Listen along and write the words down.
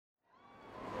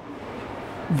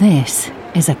This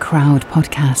is a Crowd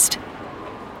podcast.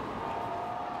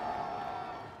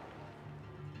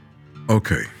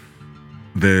 Okay,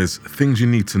 there's things you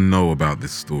need to know about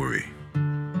this story.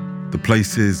 The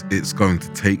places it's going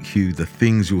to take you, the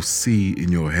things you'll see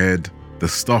in your head, the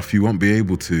stuff you won't be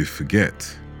able to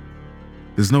forget.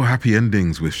 There's no happy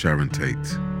endings with Sharon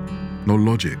Tate. No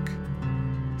logic.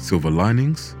 Silver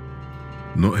linings?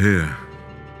 Not here.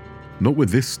 Not with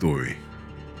this story.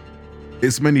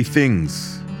 It's many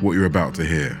things, what you're about to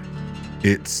hear.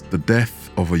 It's the death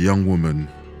of a young woman,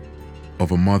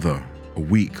 of a mother a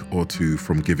week or two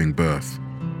from giving birth.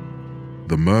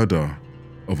 The murder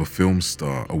of a film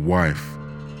star, a wife,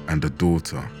 and a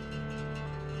daughter.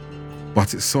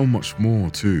 But it's so much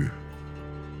more too.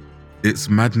 It's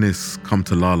madness come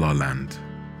to La La Land.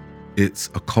 It's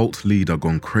a cult leader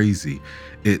gone crazy.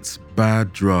 It's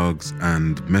bad drugs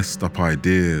and messed up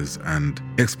ideas and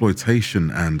exploitation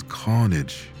and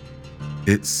carnage.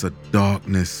 It's a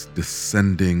darkness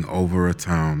descending over a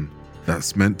town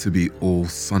that's meant to be all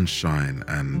sunshine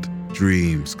and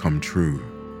dreams come true.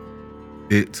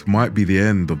 It might be the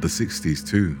end of the 60s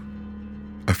too.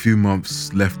 A few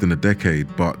months left in the decade,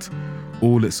 but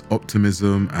all its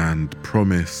optimism and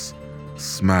promise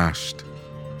smashed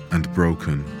and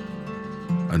broken.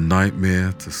 A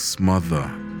nightmare to smother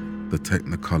the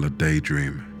Technicolor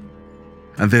daydream.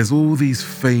 And there's all these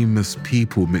famous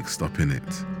people mixed up in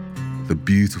it. The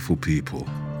beautiful people.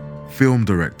 Film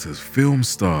directors, film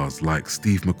stars like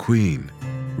Steve McQueen,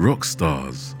 rock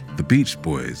stars, the Beach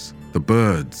Boys, the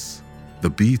Byrds, the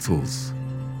Beatles.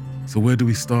 So where do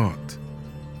we start?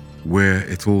 Where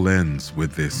it all ends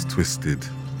with this twisted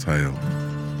tale.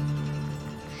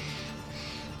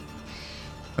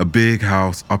 A big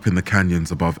house up in the canyons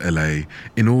above LA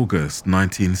in August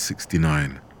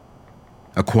 1969.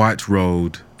 A quiet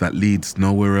road that leads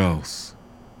nowhere else.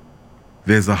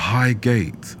 There's a high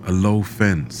gate, a low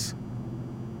fence.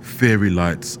 Fairy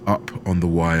lights up on the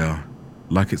wire,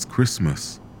 like it's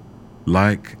Christmas.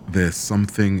 Like there's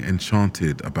something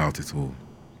enchanted about it all.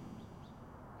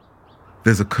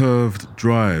 There's a curved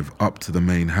drive up to the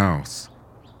main house.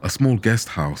 A small guest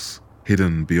house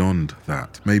hidden beyond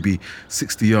that, maybe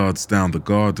 60 yards down the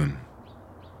garden.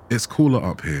 It's cooler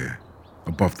up here,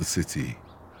 above the city.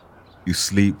 You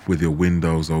sleep with your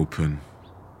windows open.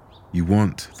 You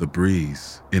want the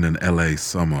breeze in an LA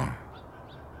summer.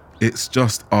 It's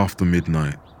just after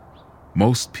midnight.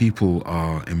 Most people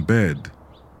are in bed,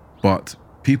 but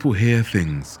people hear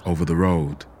things over the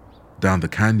road, down the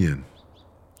canyon.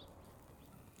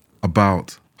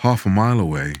 About half a mile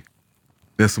away,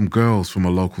 there's some girls from a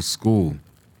local school.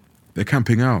 They're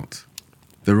camping out.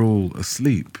 They're all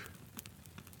asleep.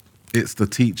 It's the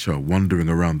teacher wandering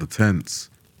around the tents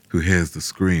who hears the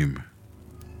scream.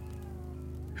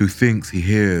 Who thinks he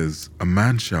hears a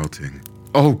man shouting,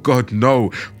 "Oh God,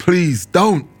 no, please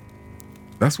don't!"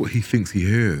 That's what he thinks he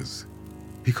hears.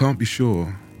 He can't be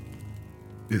sure.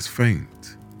 It's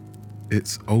faint.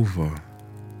 It's over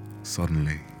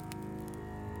suddenly.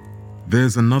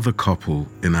 There's another couple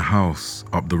in a house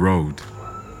up the road.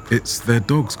 It's their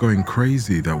dogs going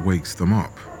crazy that wakes them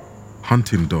up.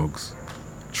 Hunting dogs,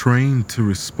 trained to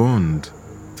respond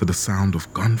to the sound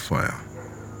of gunfire.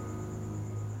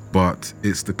 But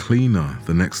it's the cleaner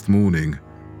the next morning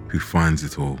who finds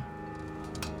it all.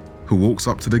 Who walks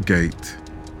up to the gate,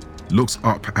 looks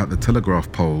up at the telegraph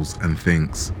poles and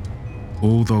thinks,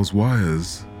 all those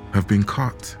wires have been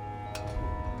cut.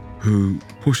 Who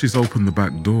pushes open the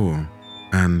back door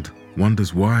and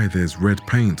wonders why there's red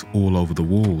paint all over the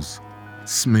walls,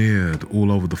 smeared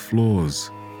all over the floors.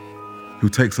 Who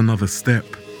takes another step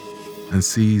and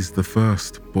sees the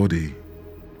first body.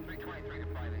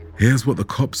 Here's what the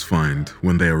cops find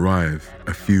when they arrive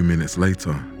a few minutes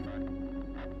later.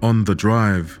 On the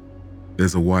drive,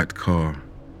 there's a white car.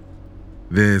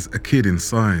 There's a kid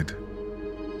inside.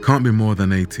 Can't be more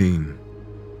than 18.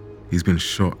 He's been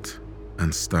shot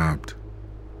and stabbed.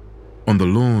 On the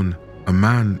lawn, a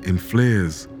man in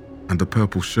flares and a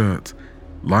purple shirt,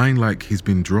 lying like he's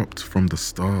been dropped from the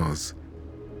stars.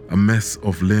 A mess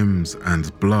of limbs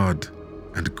and blood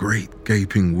and great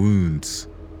gaping wounds.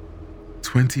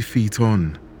 20 feet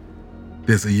on,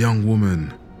 there's a young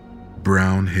woman,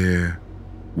 brown hair,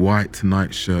 white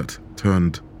nightshirt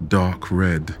turned dark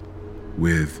red,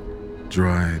 with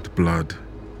dried blood,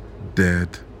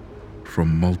 dead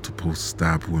from multiple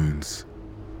stab wounds.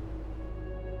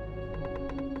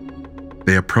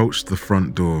 They approached the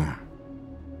front door.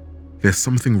 There's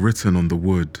something written on the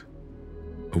wood,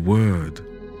 a word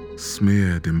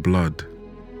smeared in blood.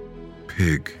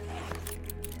 Pig.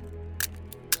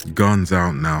 Guns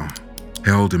out now,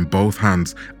 held in both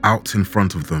hands, out in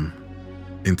front of them.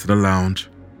 Into the lounge,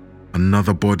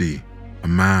 Another body, a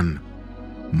man,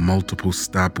 multiple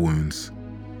stab wounds.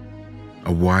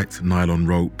 A white nylon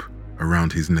rope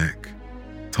around his neck,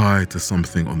 tied to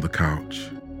something on the couch.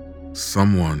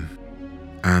 Someone,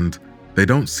 and they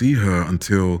don't see her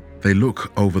until they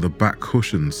look over the back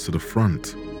cushions to the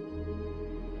front.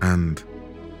 And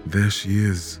there she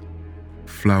is,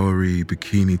 flowery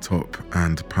bikini top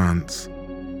and pants,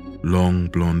 long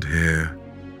blonde hair,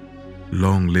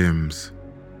 long limbs.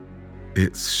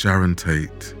 It's Sharon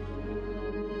Tate,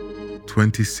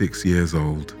 26 years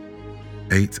old,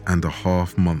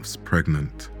 8.5 months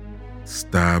pregnant,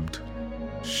 stabbed,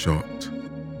 shot,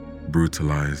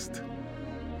 brutalized.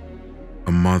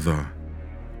 A mother,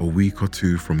 a week or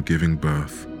two from giving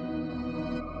birth.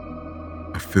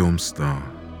 A film star,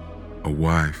 a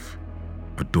wife,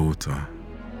 a daughter.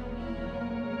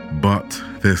 But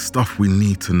there's stuff we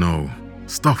need to know,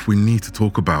 stuff we need to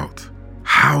talk about.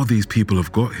 How these people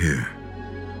have got here.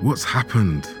 What's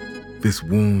happened this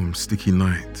warm, sticky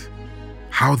night?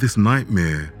 How this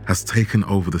nightmare has taken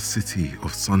over the city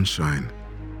of sunshine.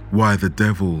 Why the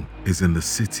devil is in the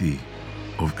city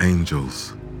of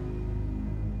angels.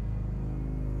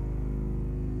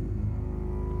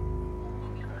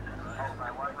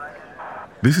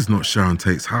 This is not Sharon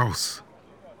Tate's house.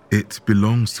 It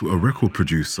belongs to a record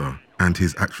producer and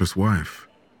his actress wife.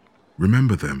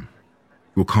 Remember them.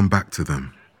 We'll come back to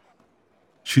them.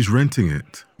 She's renting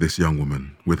it, this young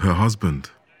woman, with her husband.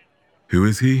 Who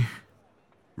is he?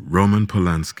 Roman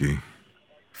Polanski,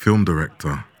 film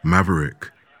director, maverick,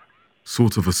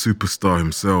 sort of a superstar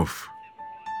himself.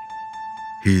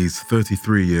 He's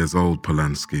 33 years old,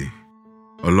 Polanski,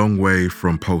 a long way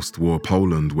from post-war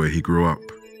Poland where he grew up,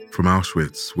 from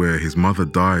Auschwitz where his mother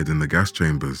died in the gas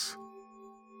chambers.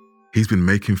 He's been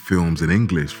making films in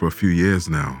English for a few years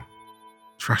now.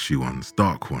 Trashy ones,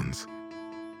 dark ones.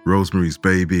 Rosemary's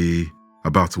Baby,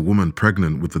 about a woman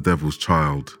pregnant with the devil's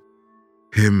child.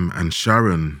 Him and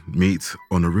Sharon meet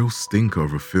on a real stinker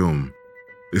of a film.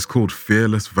 It's called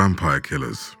Fearless Vampire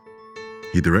Killers.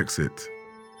 He directs it.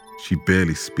 She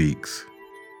barely speaks.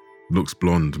 Looks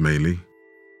blonde, mainly.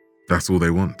 That's all they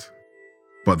want.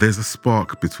 But there's a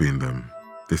spark between them.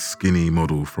 This skinny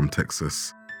model from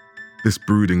Texas. This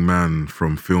brooding man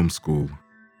from film school.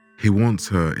 He wants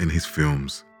her in his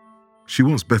films. She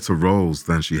wants better roles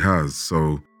than she has,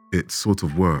 so it sort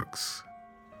of works.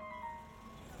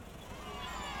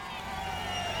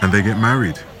 And they get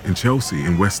married in Chelsea,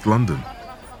 in West London.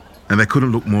 And they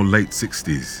couldn't look more late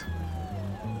 60s.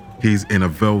 He's in a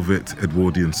velvet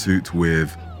Edwardian suit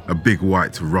with a big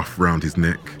white ruff round his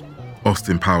neck.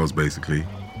 Austin Powers, basically.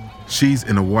 She's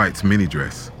in a white mini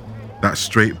dress. That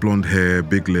straight blonde hair,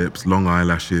 big lips, long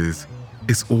eyelashes.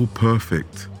 It's all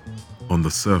perfect on the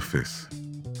surface.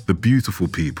 The beautiful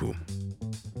people,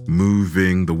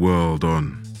 moving the world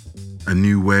on, a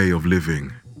new way of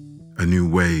living, a new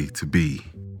way to be.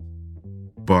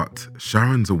 But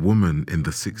Sharon's a woman in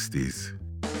the 60s.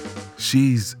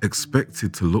 She's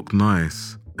expected to look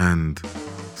nice and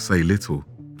say little,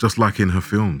 just like in her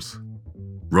films.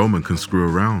 Roman can screw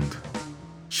around.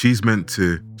 She's meant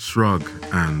to shrug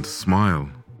and smile.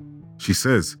 She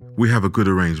says, "We have a good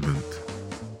arrangement."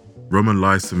 Roman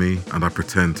lies to me and I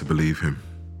pretend to believe him.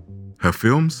 Her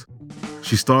films?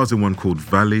 She stars in one called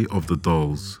Valley of the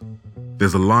Dolls.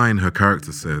 There's a line her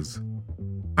character says,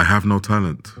 "I have no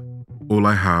talent. All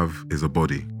I have is a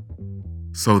body."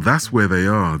 So that's where they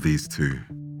are, these two.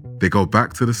 They go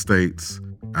back to the States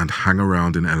and hang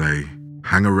around in LA,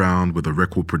 hang around with a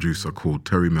record producer called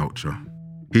Terry Melcher.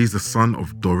 He's the son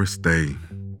of Doris Day.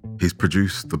 He's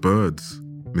produced The Birds,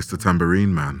 Mr.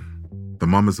 Tambourine Man, The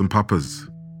Mamas and Papas.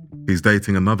 He's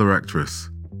dating another actress,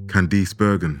 Candice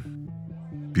Bergen.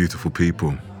 Beautiful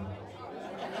people.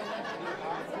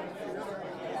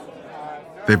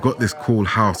 They've got this cool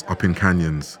house up in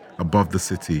Canyons, above the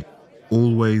city,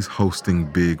 always hosting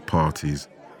big parties,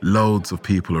 loads of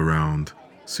people around,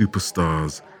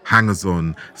 superstars,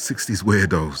 hangers-on, 60s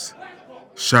weirdos.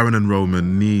 Sharon and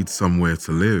Roman need somewhere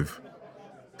to live,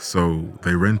 so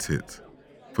they rent it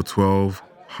for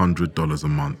 $1,200 a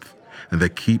month, and they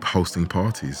keep hosting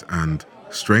parties, and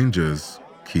strangers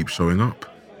keep showing up.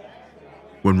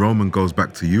 When Roman goes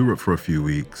back to Europe for a few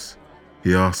weeks,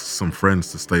 he asks some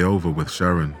friends to stay over with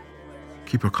Sharon.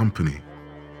 Keep her company.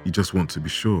 You just want to be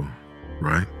sure,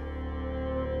 right?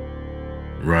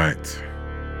 Right.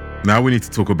 Now we need to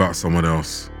talk about someone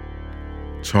else.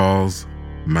 Charles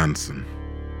Manson.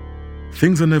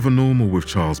 Things are never normal with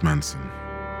Charles Manson.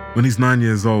 When he's 9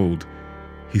 years old,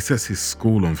 he sets his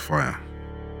school on fire.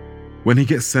 When he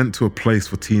gets sent to a place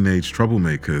for teenage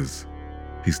troublemakers,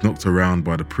 he's knocked around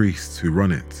by the priests who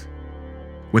run it.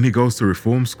 When he goes to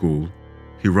reform school,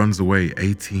 He runs away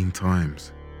 18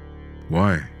 times.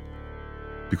 Why?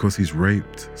 Because he's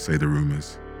raped, say the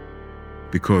rumors.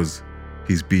 Because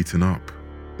he's beaten up,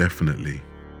 definitely.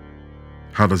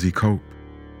 How does he cope?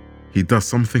 He does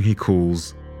something he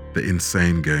calls the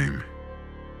insane game.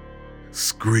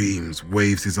 Screams,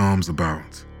 waves his arms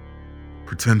about,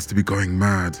 pretends to be going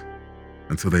mad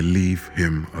until they leave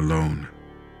him alone.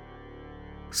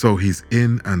 So he's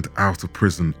in and out of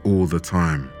prison all the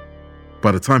time.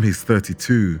 By the time he's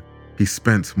 32, he's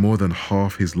spent more than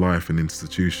half his life in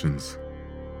institutions.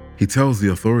 He tells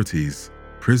the authorities,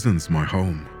 "Prison's my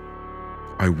home.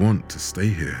 I want to stay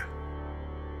here."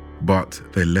 But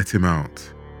they let him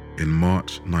out in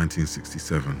March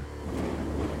 1967.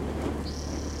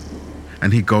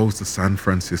 And he goes to San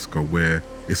Francisco, where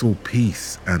it's all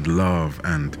peace and love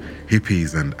and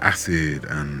hippies and acid,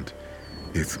 and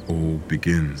it all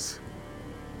begins.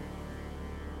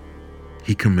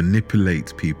 He can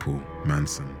manipulate people,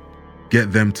 Manson,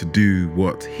 get them to do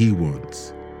what he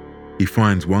wants. He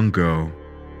finds one girl,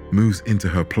 moves into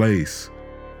her place,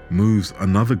 moves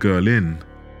another girl in,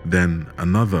 then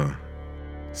another.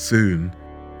 Soon,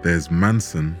 there's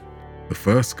Manson, the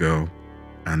first girl,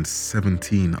 and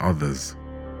 17 others.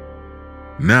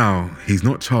 Now, he's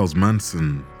not Charles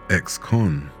Manson,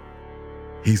 ex-con.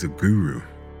 He's a guru,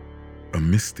 a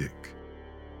mystic.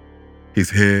 His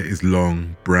hair is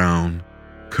long, brown,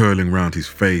 curling round his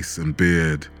face and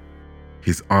beard.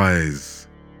 His eyes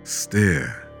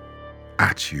stare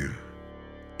at you,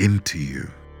 into you.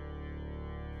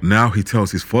 Now he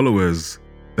tells his followers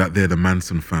that they're the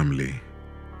Manson family.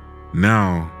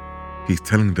 Now he's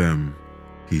telling them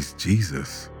he's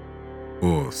Jesus,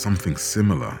 or something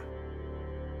similar.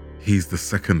 He's the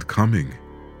second coming.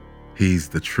 He's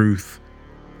the truth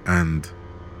and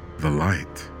the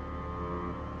light.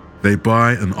 They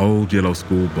buy an old yellow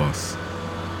school bus,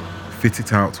 fit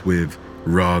it out with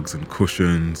rugs and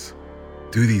cushions,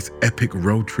 do these epic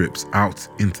road trips out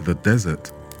into the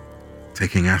desert,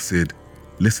 taking acid,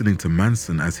 listening to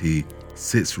Manson as he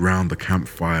sits round the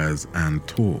campfires and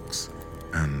talks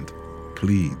and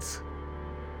pleads.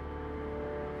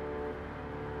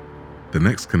 The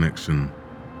next connection,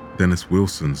 Dennis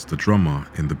Wilson's the drummer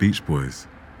in the Beach Boys.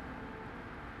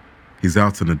 He's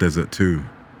out in the desert too,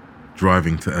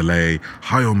 driving to LA,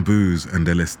 high on booze and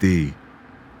LSD,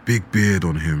 big beard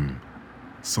on him,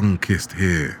 sun-kissed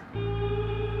hair.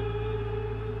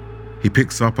 He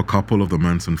picks up a couple of the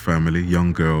Manson family,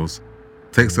 young girls,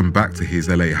 takes them back to his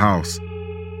LA house,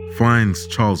 finds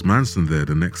Charles Manson there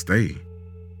the next day,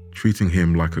 treating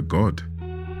him like a god,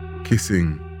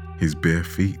 kissing his bare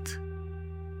feet.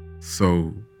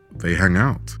 So they hang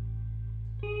out.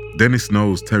 Dennis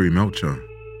knows Terry Melcher.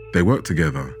 They work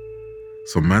together.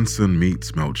 So Manson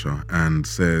meets Melcher and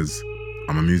says,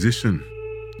 "I'm a musician.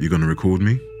 You gonna record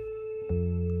me?"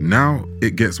 Now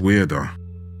it gets weirder.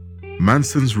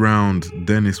 Manson's round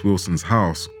Dennis Wilson's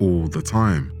house all the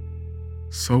time.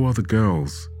 So are the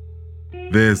girls.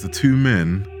 There's the two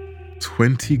men,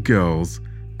 20 girls,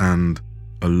 and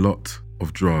a lot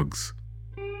of drugs.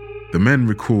 The men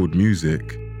record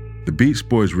music. The Beach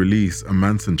Boys release a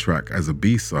Manson track as a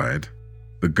B-side.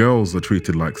 The girls are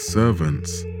treated like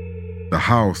servants. The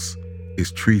house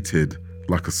is treated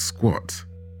like a squat.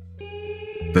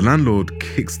 The landlord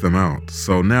kicks them out,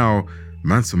 so now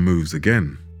Manson moves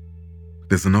again.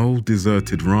 There's an old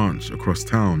deserted ranch across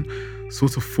town,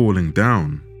 sort of falling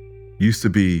down. Used to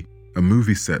be a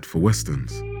movie set for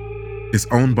westerns. It's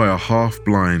owned by a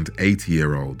half-blind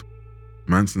 80-year-old.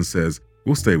 Manson says,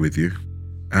 "We'll stay with you,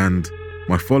 and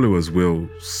my followers will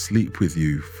sleep with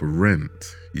you for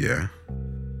rent, yeah?"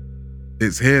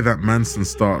 It's here that Manson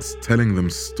starts telling them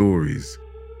stories.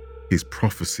 His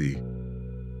prophecy.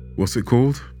 What's it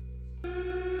called?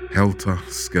 Helter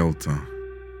Skelter.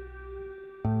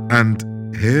 And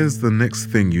here's the next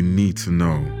thing you need to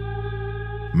know.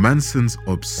 Manson's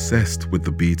obsessed with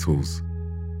the Beatles.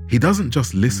 He doesn't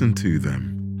just listen to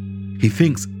them. He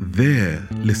thinks they're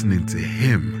listening to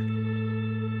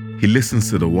him. He listens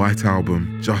to the White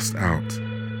Album just out,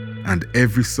 and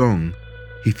every song,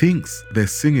 he thinks they're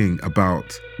singing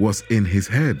about what's in his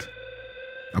head,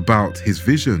 about his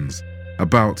visions,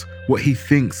 about what he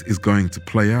thinks is going to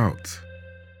play out.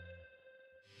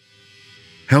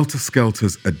 Helter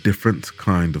Skelter's a different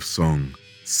kind of song,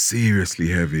 seriously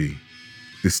heavy,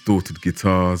 distorted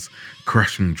guitars,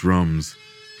 crashing drums.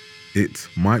 It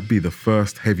might be the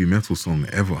first heavy metal song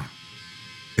ever.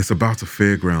 It's about a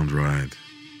fairground ride.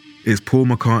 It's Paul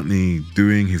McCartney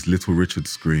doing his Little Richard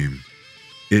scream.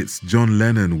 It's John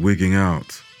Lennon wigging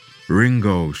out,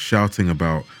 Ringo shouting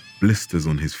about blisters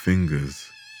on his fingers.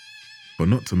 But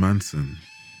not to Manson.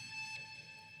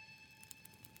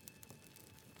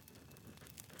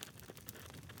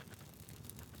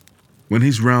 When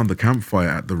he's round the campfire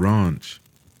at the ranch,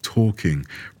 talking,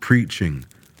 preaching,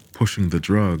 pushing the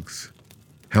drugs,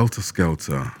 Helter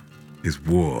Skelter is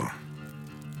war.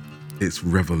 It's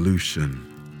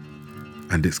revolution.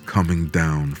 And it's coming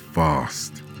down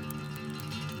fast.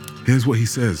 Here's what he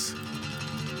says.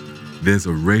 There's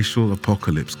a racial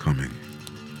apocalypse coming.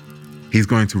 He's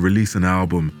going to release an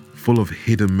album full of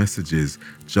hidden messages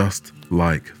just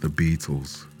like the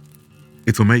Beatles.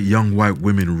 It'll make young white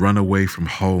women run away from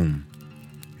home.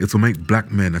 It'll make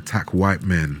black men attack white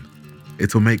men.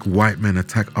 It'll make white men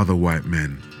attack other white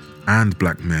men and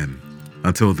black men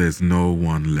until there's no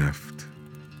one left.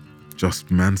 Just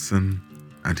Manson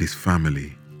and his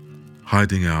family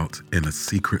hiding out in a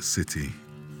secret city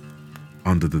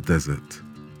under the desert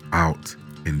out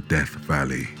in Death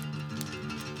Valley.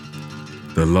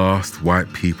 The last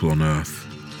white people on earth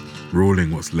ruling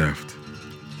what's left.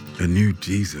 A new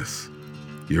Jesus,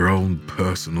 your own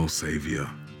personal savior.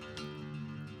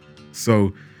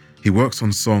 So he works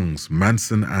on songs,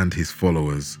 Manson and his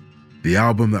followers, the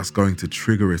album that's going to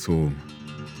trigger it all.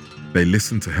 They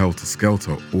listen to Helter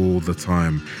Skelter all the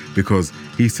time because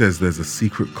he says there's a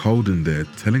secret code in there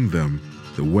telling them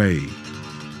the way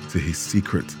to his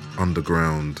secret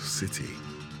underground city.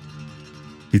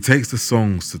 He takes the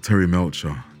songs to Terry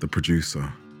Melcher, the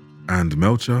producer, and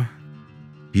Melcher,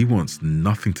 he wants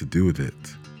nothing to do with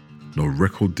it. No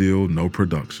record deal, no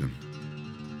production.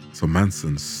 So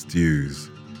Manson stews.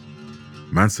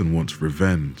 Manson wants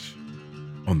revenge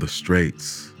on the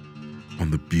straights, on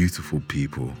the beautiful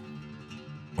people,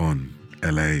 on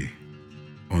LA,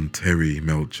 on Terry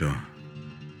Melcher.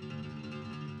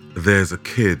 There's a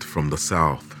kid from the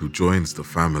South who joins the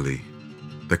family.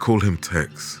 They call him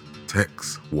Tex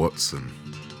Watson.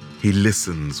 He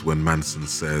listens when Manson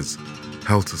says,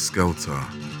 Helter Skelter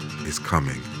is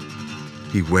coming.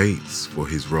 He waits for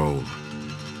his role.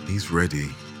 He's ready.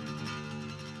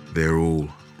 They're all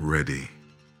ready.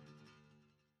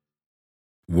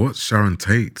 What's Sharon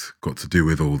Tate got to do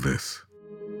with all this?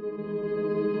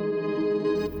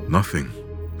 Nothing.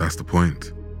 That's the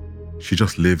point. She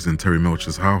just lives in Terry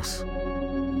Melcher's house.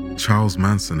 Charles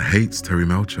Manson hates Terry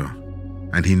Melcher,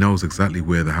 and he knows exactly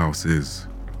where the house is.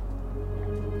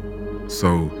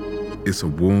 So, it's a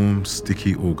warm,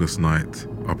 sticky August night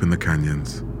up in the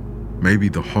canyons, maybe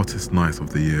the hottest night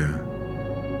of the year.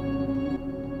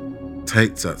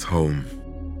 Tate's at home.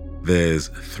 There's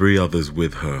 3 others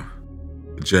with her.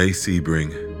 Jay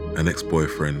Sebring, an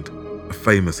ex-boyfriend, a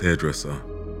famous hairdresser,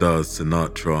 does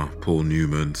Sinatra, Paul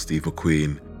Newman, Steve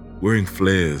McQueen, wearing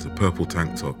flares, a purple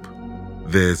tank top.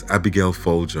 There's Abigail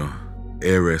Folger,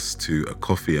 heiress to a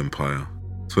coffee empire,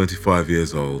 25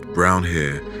 years old, brown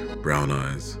hair, brown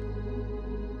eyes.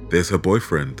 There's her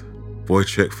boyfriend,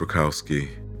 Wojciech Frykowski,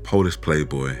 Polish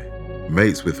playboy,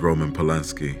 mates with Roman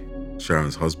Polanski,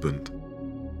 Sharon's husband.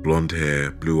 Blonde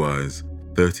hair, blue eyes,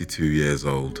 32 years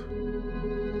old.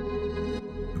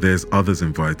 There's others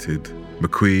invited,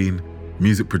 McQueen,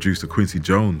 music producer Quincy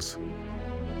Jones.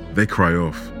 They cry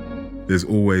off. There's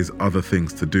always other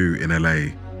things to do in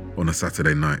LA on a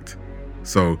Saturday night.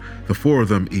 So the 4 of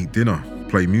them eat dinner,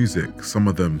 play music, some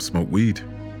of them smoke weed.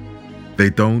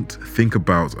 They don't think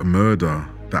about a murder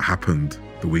that happened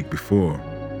the week before.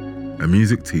 A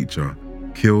music teacher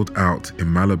killed out in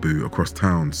Malibu across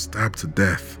town, stabbed to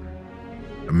death.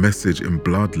 A message in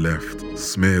blood left,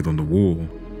 smeared on the wall.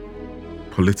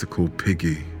 Political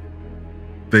piggy.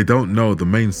 They don't know the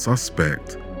main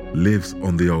suspect lives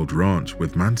on the old ranch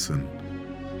with Manson,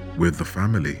 with the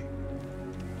family.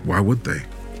 Why would they?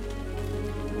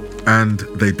 And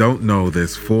they don't know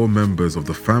there's 4 members of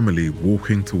the family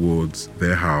walking towards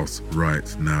their house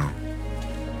right now.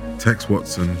 Tex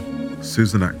Watson,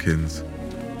 Susan Atkins,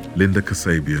 Linda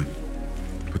Kasabian,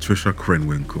 Patricia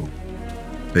Krenwinkel.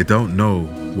 They don't know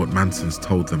what Manson's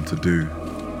told them to do.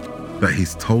 That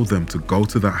he's told them to go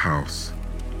to that house,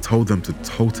 told them to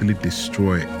totally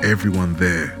destroy everyone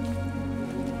there.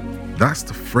 That's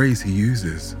the phrase he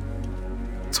uses.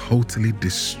 Totally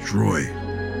destroy.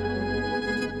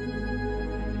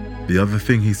 The other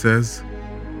thing he says,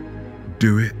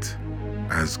 do it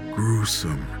as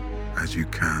gruesome as you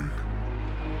can.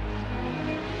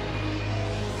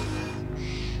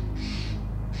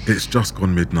 It's just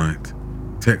gone midnight.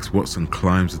 Tex Watson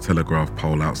climbs the telegraph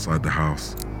pole outside the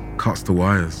house, cuts the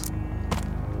wires.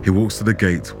 He walks to the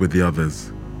gate with the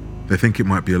others. They think it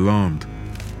might be alarmed,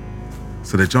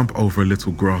 so they jump over a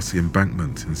little grassy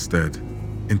embankment instead,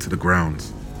 into the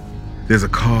grounds. There's a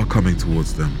car coming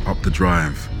towards them up the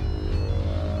drive.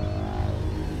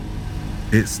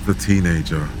 It's the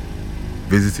teenager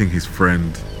visiting his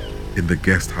friend in the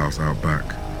guest house out back.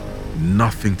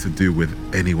 Nothing to do with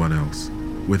anyone else,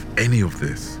 with any of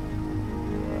this.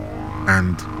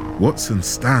 and Watson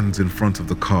stands in front of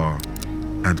the car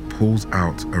and pulls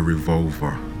out a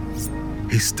revolver.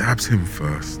 He stabs him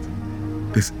first.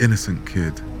 This innocent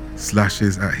kid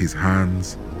slashes at his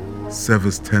hands,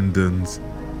 severs tendons,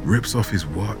 rips off his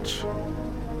watch.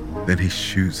 Then he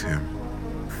shoots him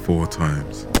 4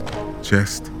 times.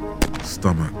 Chest,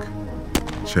 stomach,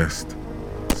 chest,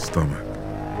 stomach.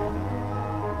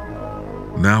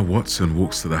 Now Watson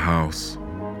walks to the house,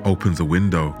 opens a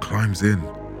window, climbs in,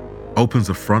 opens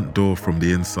a front door from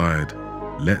the inside,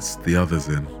 lets the others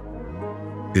in.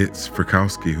 It's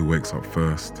Frykowski who wakes up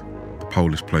first, the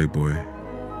Polish playboy,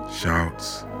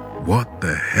 shouts, "What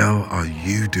the hell are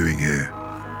you doing here?"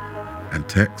 And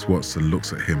Tex Watson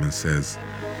looks at him and says,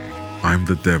 "I'm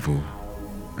the devil,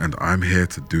 and I'm here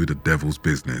to do the devil's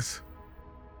business."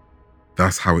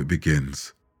 That's how it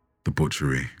begins, the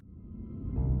butchery.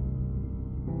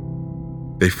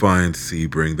 They find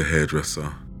Sebring, the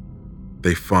hairdresser.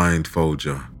 They find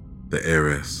Folger, the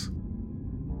heiress.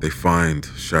 They find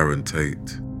Sharon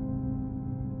Tate.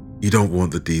 You don't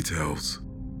want the details.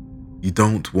 You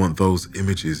don't want those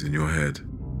images in your head.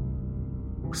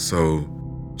 So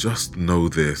just know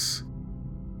this.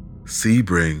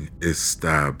 Sebring is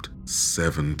stabbed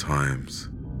 7 times.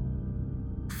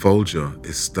 Folger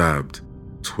is stabbed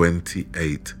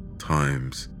 28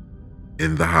 times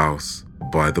in the house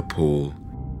by the pool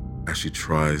as she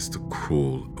tries to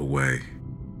crawl away.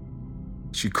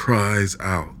 She cries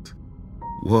out,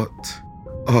 "What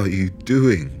are you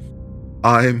doing?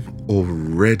 I'm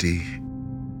already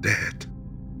dead."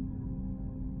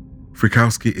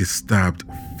 Frykowski is stabbed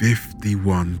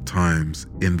 51 times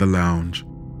in the lounge,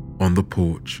 on the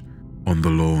porch, on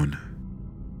the lawn.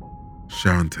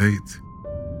 Sharon Tate,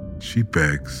 she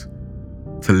begs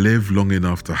to live long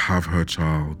enough to have her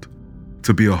child,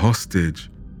 to be a hostage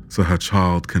so her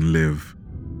child can live.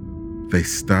 They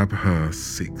stab her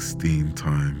 16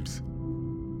 times.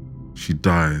 She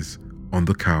dies on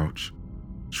the couch,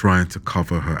 trying to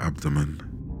cover her abdomen.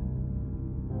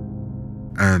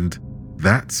 And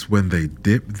that's when they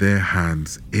dip their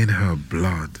hands in her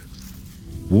blood,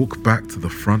 walk back to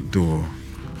the front door,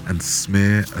 and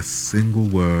smear a single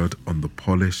word on the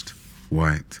polished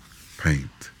white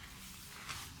paint.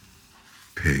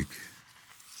 Pig.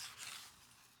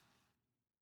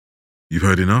 You've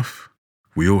heard enough?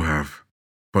 We all have,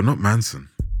 but not Manson.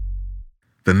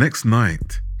 The next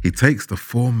night, he takes the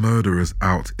 4 murderers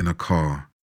out in a car,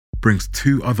 brings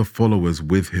 2 other followers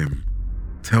with him,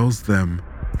 tells them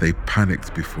they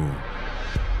panicked before,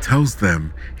 tells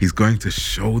them he's going to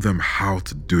show them how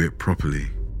to do it properly.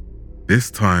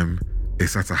 This time,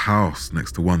 it's at a house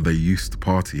next to one they used to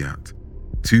party at.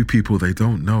 2 people they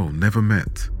don't know, never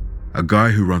met. A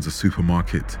guy who runs a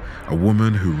supermarket, a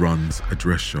woman who runs a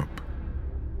dress shop.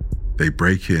 They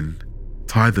break in,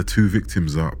 tie the 2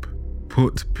 victims up,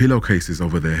 put pillowcases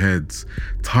over their heads,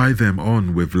 tie them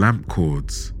on with lamp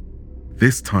cords.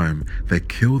 This time, they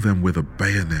kill them with a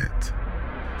bayonet,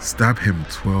 stab him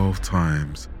 12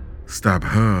 times, stab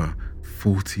her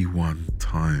 41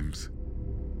 times.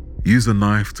 Use a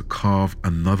knife to carve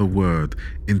another word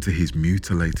into his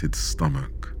mutilated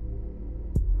stomach.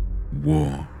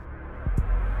 War.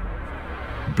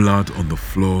 Blood on the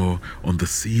floor, on the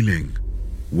ceiling,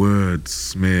 words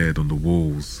smeared on the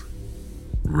walls.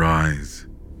 Rise.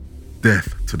 Death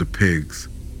to the pigs.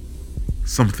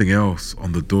 Something else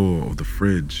on the door of the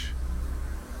fridge.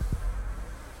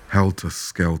 Helter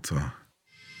skelter.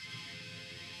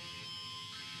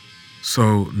 So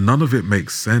none of it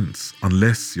makes sense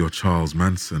unless you're Charles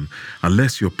Manson,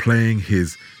 unless you're playing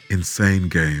his insane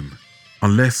game,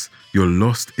 unless you're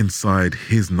lost inside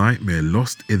his nightmare,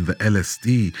 lost in the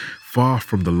LSD, far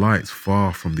from the lights,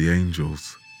 far from the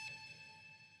angels.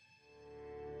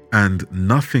 And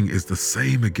nothing is the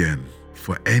same again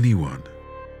for anyone.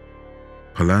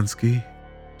 Polanski,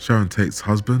 Sharon Tate's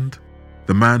husband,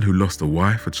 the man who lost a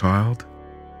wife, a child,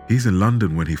 he's in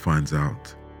London when he finds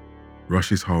out,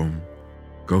 rushes home,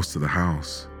 goes to the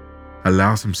house,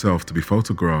 allows himself to be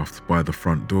photographed by the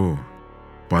front door,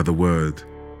 by the word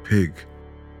pig,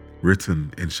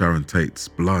 written in Sharon Tate's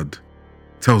blood,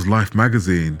 tells Life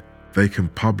magazine they can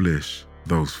publish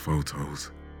those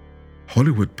photos.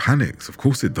 Hollywood panics, of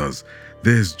course it does.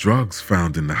 There's drugs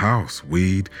found in the house,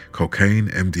 weed, cocaine,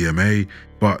 MDMA,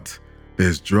 but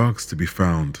there's drugs to be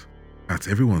found at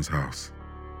everyone's house.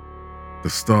 The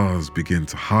stars begin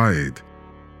to hide,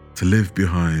 to live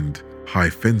behind high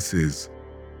fences,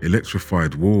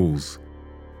 electrified walls,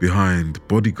 behind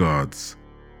bodyguards.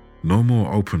 No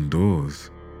more open doors,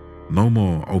 no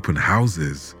more open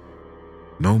houses,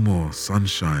 no more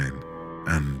sunshine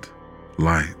and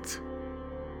light.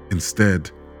 Instead,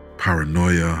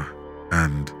 paranoia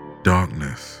and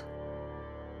darkness,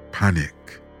 panic,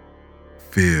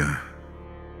 fear.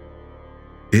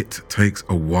 It takes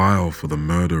a while for the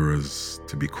murderers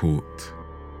to be caught.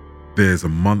 There's a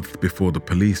month before the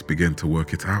police begin to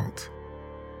work it out,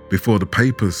 before the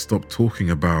papers stop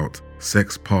talking about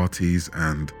sex parties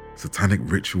and satanic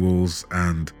rituals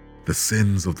and the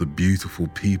sins of the beautiful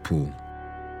people.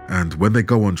 And when they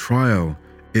go on trial,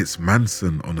 it's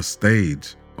Manson on a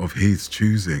stage of his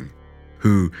choosing,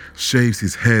 who shaves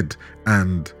his head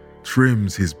and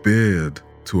trims his beard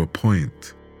to a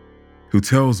point, who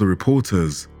tells the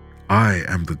reporters, "I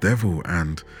am the devil,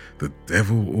 and the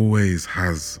devil always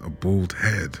has a bald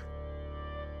head."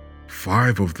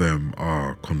 5 of them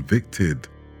are convicted,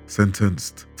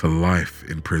 sentenced to life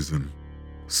in prison,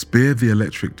 spared the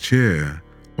electric chair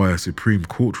by a Supreme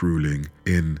Court ruling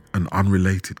in an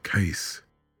unrelated case.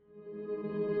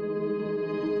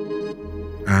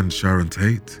 And Sharon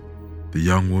Tate, the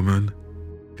young woman,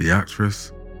 the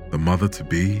actress, the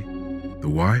mother-to-be, the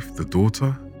wife, the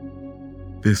daughter,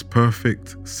 this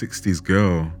perfect 60s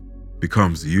girl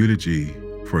becomes the eulogy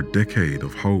for a decade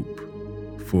of hope,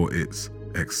 for its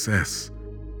excess,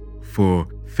 for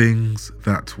things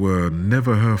that were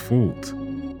never her fault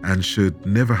and should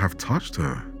never have touched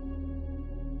her.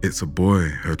 It's a boy,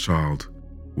 her child,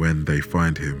 when they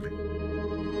find him.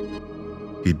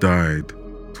 He died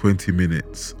 20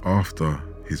 minutes after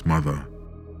his mother,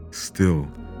 still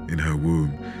in her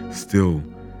womb, still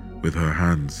with her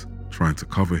hands trying to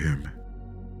cover him.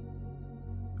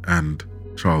 And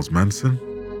Charles Manson,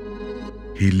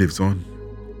 he lives on.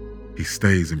 He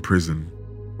stays in prison,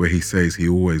 where he says he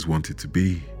always wanted to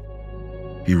be.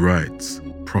 He writes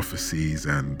prophecies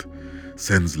and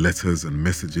sends letters and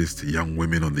messages to young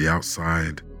women on the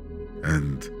outside,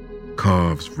 and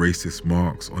carves racist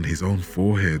marks on his own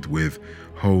forehead with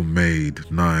homemade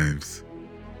knives.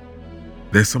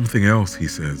 There's something else, he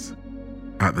says,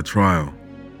 at the trial,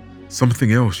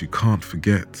 something else you can't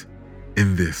forget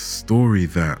in this story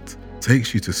that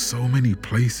takes you to so many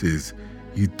places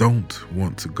you don't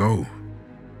want to go.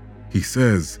 He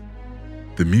says,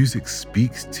 the music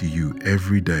speaks to you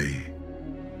every day,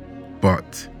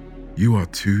 but you are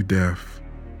too deaf,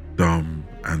 dumb,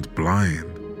 and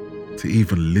blind to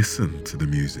even listen to the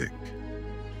music.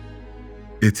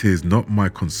 It is not my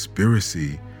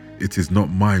conspiracy, it is not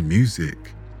my music.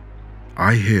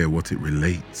 I hear what it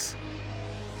relates.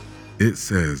 It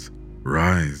says,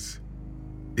 rise.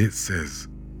 It says,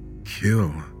 kill.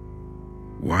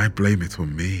 Why blame it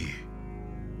on me?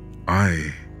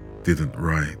 I didn't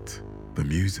write the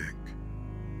music.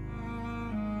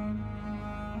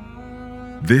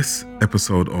 This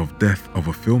episode of Death of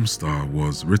a Film Star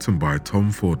was written by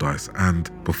Tom Fordyce and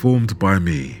performed by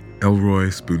me, Elroy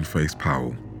Spoonface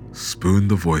Powell, Spoon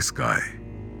the Voice Guy.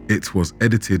 It was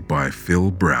edited by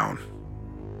Phil Brown.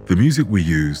 The music we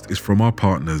used is from our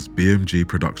partners BMG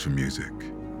Production Music.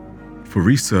 For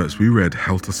research, we read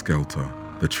Helter Skelter,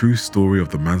 The True Story of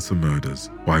the Manson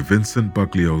Murders by Vincent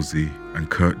Bugliosi and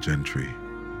Kurt Gentry,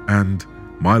 and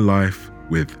My Life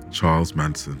with Charles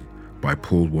Manson by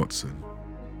Paul Watson.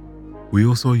 We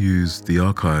also used the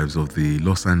archives of the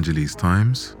Los Angeles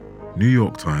Times, New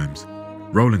York Times,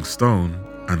 Rolling Stone,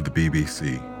 and the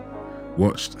BBC,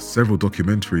 watched several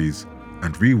documentaries,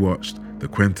 and rewatched the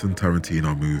Quentin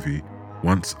Tarantino movie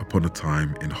Once Upon a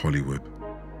Time in Hollywood.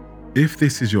 If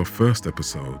this is your first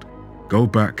episode, go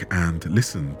back and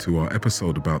listen to our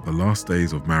episode about the last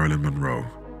days of Marilyn Monroe.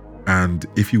 And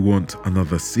if you want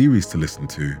another series to listen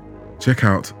to, check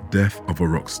out Death of a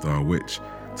Rock Star, which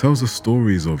tells the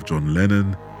stories of John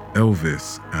Lennon,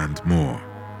 Elvis, and more.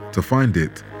 To find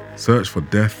it, search for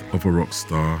Death of a Rock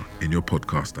Star in your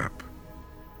podcast app.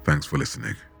 Thanks for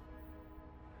listening.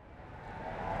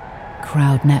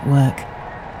 Crowd Network,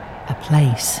 a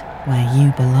place where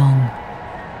you belong.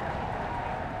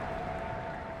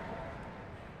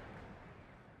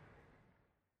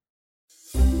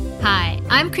 Hi,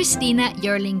 I'm Christina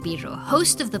Yerling Biro,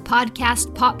 host of the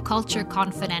podcast Pop Culture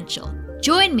Confidential.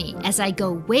 Join me as I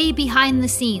go way behind the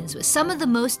scenes with some of the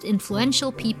most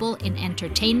influential people in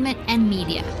entertainment and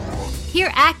media.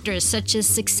 Hear actors such as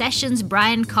Succession's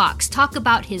Brian Cox talk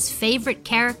about his favorite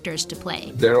characters to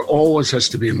play. There always has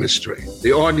to be a mystery.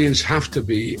 The audience have to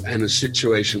be in a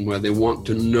situation where they want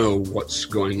to know what's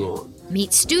going on.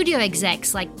 Meet studio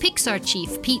execs like Pixar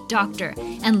chief Pete Docter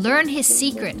and learn his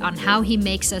secret on how he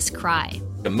makes us cry.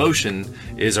 Emotion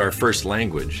is our first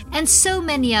language. And so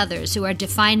many others who are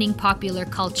defining popular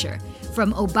culture,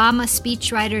 from Obama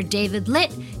speechwriter David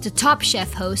Litt to Top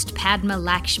Chef host Padma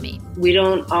Lakshmi. We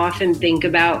don't often think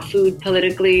about food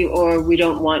politically, or we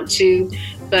don't want to,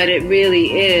 but it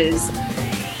really is.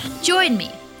 Join me.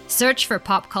 Search for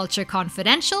Pop Culture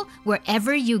Confidential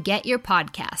wherever you get your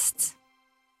podcasts.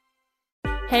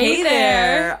 Hey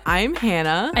there! I'm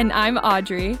Hannah. And I'm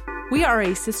Audrey. We are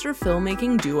a sister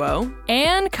filmmaking duo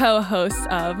and co-hosts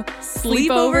of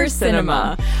Sleepover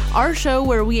Cinema, our show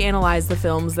where we analyze the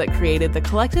films that created the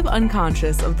collective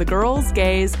unconscious of the girls,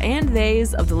 gays, and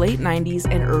theys of the late 90s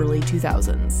and early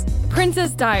 2000s.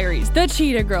 Princess Diaries, The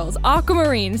Cheetah Girls,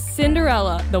 Aquamarine,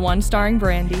 Cinderella, the one starring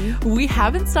Brandy. We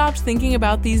haven't stopped thinking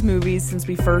about these movies since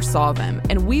we first saw them,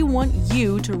 and we want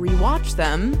you to rewatch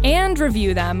them and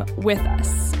review them with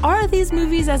us. Are these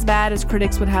movies as bad as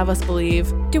critics would have us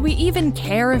believe? Do we even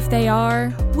care if they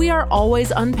are? We are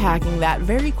always unpacking that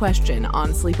very question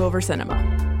on Sleepover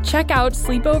Cinema. Check out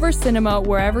Sleepover Cinema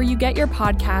wherever you get your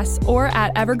podcasts or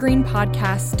at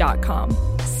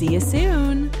evergreenpodcasts.com. See you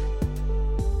soon.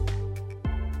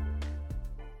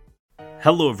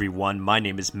 Hello everyone, my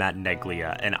name is Matt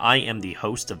Neglia, and I am the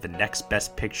host of the Next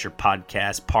Best Picture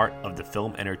podcast, part of the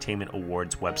Film Entertainment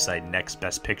Awards website,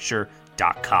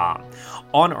 nextbestpicture.com.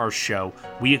 On our show,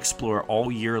 we explore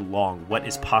all year long what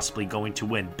is possibly going to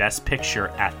win Best Picture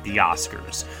at the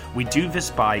Oscars. We do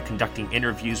this by conducting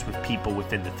interviews with people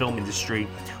within the film industry,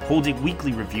 holding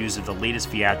weekly reviews of the latest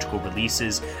theatrical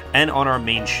releases, and on our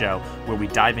main show, where we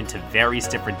dive into various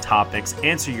different topics,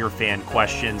 answer your fan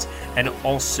questions, and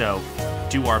also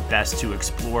do our best to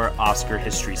explore Oscar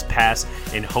history's past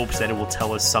in hopes that it will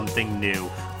tell us something new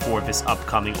for this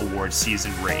upcoming award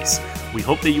season race. We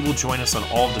hope that you will join us on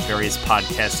all of the various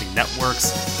podcasting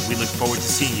networks. We look forward to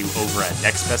seeing you over at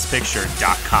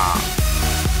nextbestpicture.com.